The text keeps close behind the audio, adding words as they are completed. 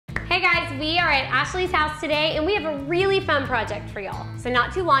we are at Ashley's house today and we have a really fun project for y'all. So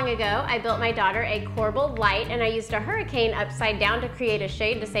not too long ago, I built my daughter a corbelled light and I used a hurricane upside down to create a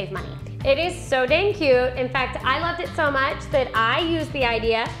shade to save money. It is so dang cute. In fact, I loved it so much that I used the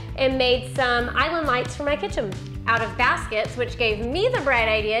idea and made some island lights for my kitchen out of baskets, which gave me the bright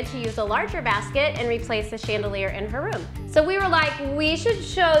idea to use a larger basket and replace the chandelier in her room. So we were like, we should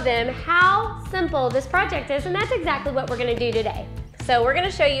show them how simple this project is, and that's exactly what we're gonna do today. So we're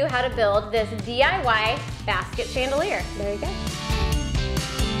gonna show you how to build this DIY basket chandelier. There you go.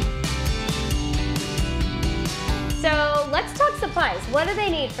 So let's talk supplies. What do they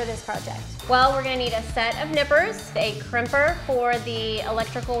need for this project? Well, we're gonna need a set of nippers, a crimper for the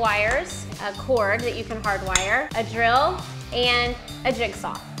electrical wires, a cord that you can hardwire, a drill, and a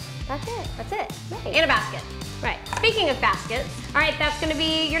jigsaw. That's it, that's it. Yay. And a basket. Right, speaking of baskets, all right, that's gonna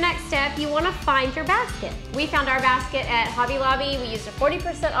be your next step. You wanna find your basket. We found our basket at Hobby Lobby. We used a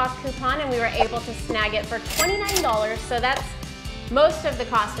 40% off coupon and we were able to snag it for $29, so that's most of the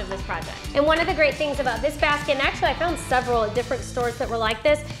cost of this project. And one of the great things about this basket, and actually I found several at different stores that were like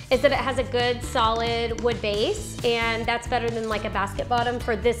this, is that it has a good solid wood base, and that's better than like a basket bottom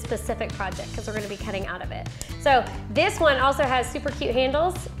for this specific project because we're gonna be cutting out of it. So this one also has super cute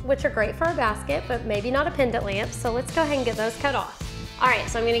handles, which are great for a basket, but maybe not a pendant lamp, so let's go ahead and get those cut off. All right,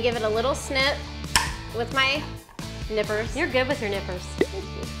 so I'm gonna give it a little snip with my nippers. You're good with your nippers.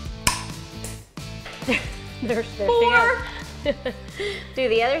 There's 4. Do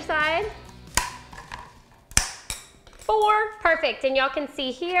the other side. 4, perfect. And y'all can see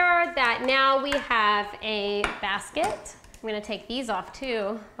here that now we have a basket. I'm gonna take these off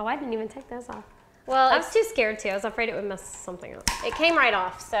too. Oh, I didn't even take those off. Well, I was too scared to. I was afraid it would mess something up. It came right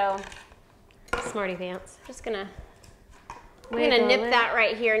off, so smarty pants. Just gonna, I'm gonna nip that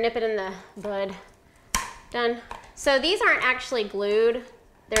right here, nip it in the bud. Done. So these aren't actually glued.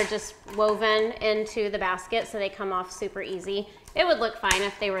 They're just woven into the basket, so they come off super easy. It would look fine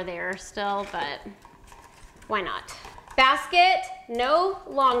if they were there still, but why not? Basket no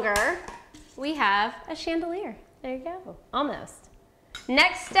longer. We have a chandelier. There you go, almost.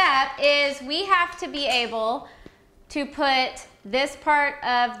 Next step is we have to be able to put this part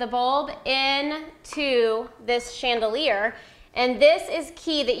of the bulb into this chandelier, and this is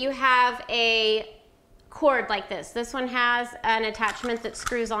key that you have a cord like this. This one has an attachment that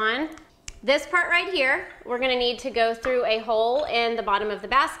screws on. This part right here, we're gonna need to go through a hole in the bottom of the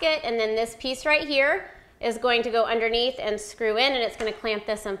basket, and then this piece right here is going to go underneath and screw in, and it's gonna clamp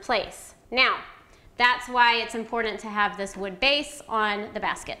this in place. Now, that's why it's important to have this wood base on the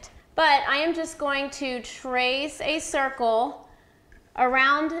basket. But I am just going to trace a circle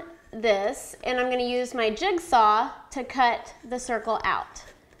around this, and I'm gonna use my jigsaw to cut the circle out.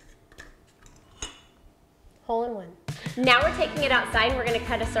 Hole in one. Now we're taking it outside and we're gonna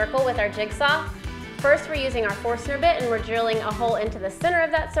cut a circle with our jigsaw. First we're using our Forstner bit and we're drilling a hole into the center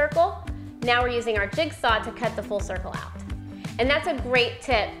of that circle. Now we're using our jigsaw to cut the full circle out. And that's a great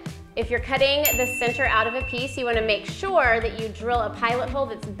tip. If you're cutting the center out of a piece, you wanna make sure that you drill a pilot hole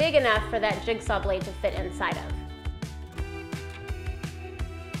that's big enough for that jigsaw blade to fit inside of.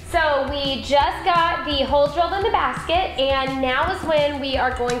 So we just got the hole drilled in the basket, and now is when we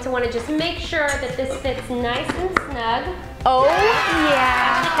are going to want to just make sure that this fits nice and snug. Oh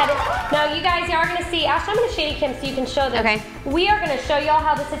yeah. Cut it. Now you guys are going to see, Ashley, I'm going to shady cam so you can show them. Okay. We are going to show y'all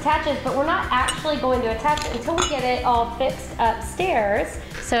how this attaches, but we're not actually going to attach it until we get it all fixed upstairs.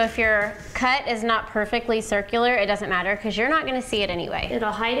 So if your cut is not perfectly circular, it doesn't matter because you're not going to see it anyway.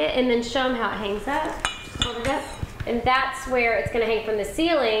 It'll hide it, and then show them how it hangs up. Hold it up. And that's where it's gonna hang from the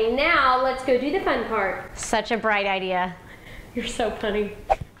ceiling. Now, let's go do the fun part. Such a bright idea. You're so funny.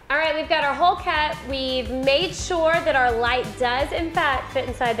 All right, we've got our hole cut. We've made sure that our light does, in fact, fit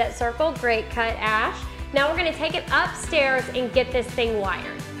inside that circle. Great cut, Ash. Now we're gonna take it upstairs and get this thing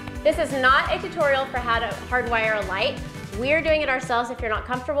wired. This is not a tutorial for how to hardwire a light. We're doing it ourselves. If you're not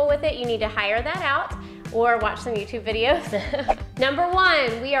comfortable with it, you need to hire that out or watch some YouTube videos. Number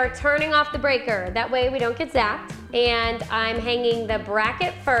 1, we are turning off the breaker. That way we don't get zapped. And I'm hanging the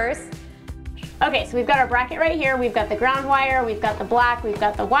bracket first. Okay, so we've got our bracket right here. We've got the ground wire, we've got the black, we've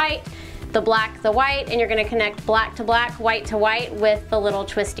got the white, the black, the white, and you're gonna connect black to black, white to white with the little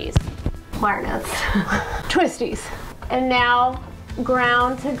twisties. Wire nuts. Twisties. And now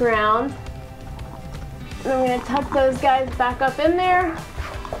ground to ground. And I'm gonna tuck those guys back up in there.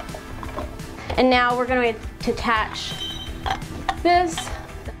 And now we're going to attach this.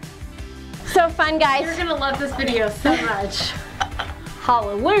 So fun, guys. You're gonna love this video so much.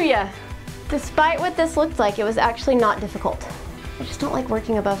 Hallelujah. Despite what this looked like, it was actually not difficult. I just don't like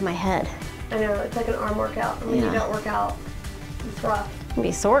working above my head. I know, it's like an arm workout. And when you don't work out, it's rough. I'll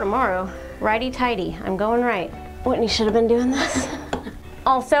be sore tomorrow. Righty-tighty, I'm going right. Whitney should have been doing this.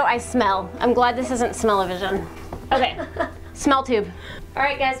 Also, I smell. I'm glad this isn't smell-o-vision. Okay, smell tube. All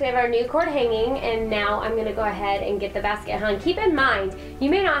right, guys, we have our new cord hanging, and now I'm gonna go ahead and get the basket hung. Keep in mind, you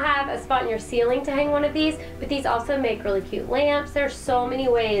may not have a spot in your ceiling to hang one of these, but these also make really cute lamps. There's so many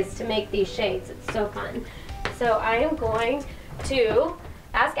ways to make these shades. It's so fun. So I am going to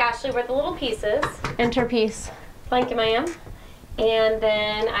ask Ashley where the little pieces. Enter piece. Thank you, ma'am. And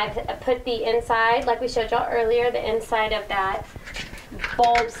then I've put the inside, like we showed y'all earlier, the inside of that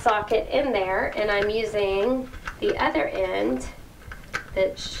bulb socket in there, and I'm using the other end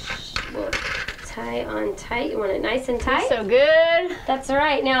that will tie on tight. You want it nice and tight. So good. That's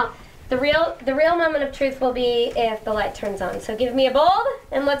right. Now, the real moment of truth will be if the light turns on. So give me a bulb,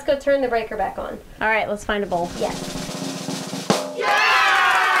 and let's go turn the breaker back on. All right, let's find a bulb. Yes.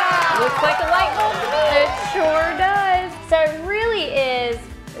 Yeah! Looks like a light bulb to me. It sure does. So it really is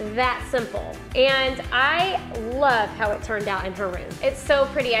that simple. And I love how it turned out in her room. It's so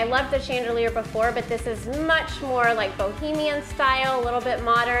pretty. I loved the chandelier before, but this is much more like bohemian style, a little bit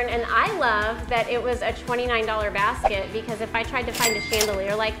modern. And I love that it was a $29 basket, because if I tried to find a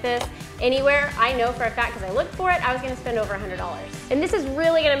chandelier like this anywhere, I know for a fact, because I looked for it, I was gonna spend over $100. And this is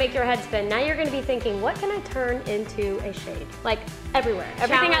really gonna make your head spin. Now you're gonna be thinking, what can I turn into a shade? Like everywhere,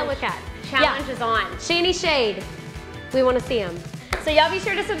 everything I look at. Challenge is on. Shandy Shade, we wanna see them. So y'all be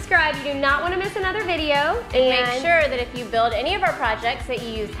sure to subscribe. You do not want to miss another video. And make sure that if you build any of our projects that you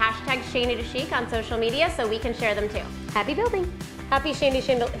use hashtag Shandy to Chic on social media so we can share them too. Happy building. Happy Shanty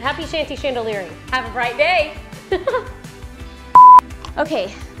chandeliering. Have a bright day. Okay,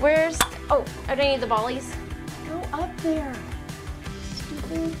 where's, oh, I don't need the bollies. Go up there.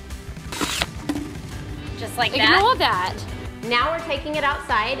 Stupid. Just like that. Ignore that. Now we're taking it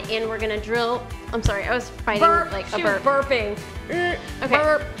outside and we're gonna drill. I'm sorry, I was fighting like a burp. Burping. Okay.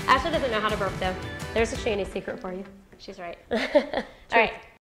 Burp. Ashley doesn't know how to burp though. There's a Shandy secret for you. She's right. All right.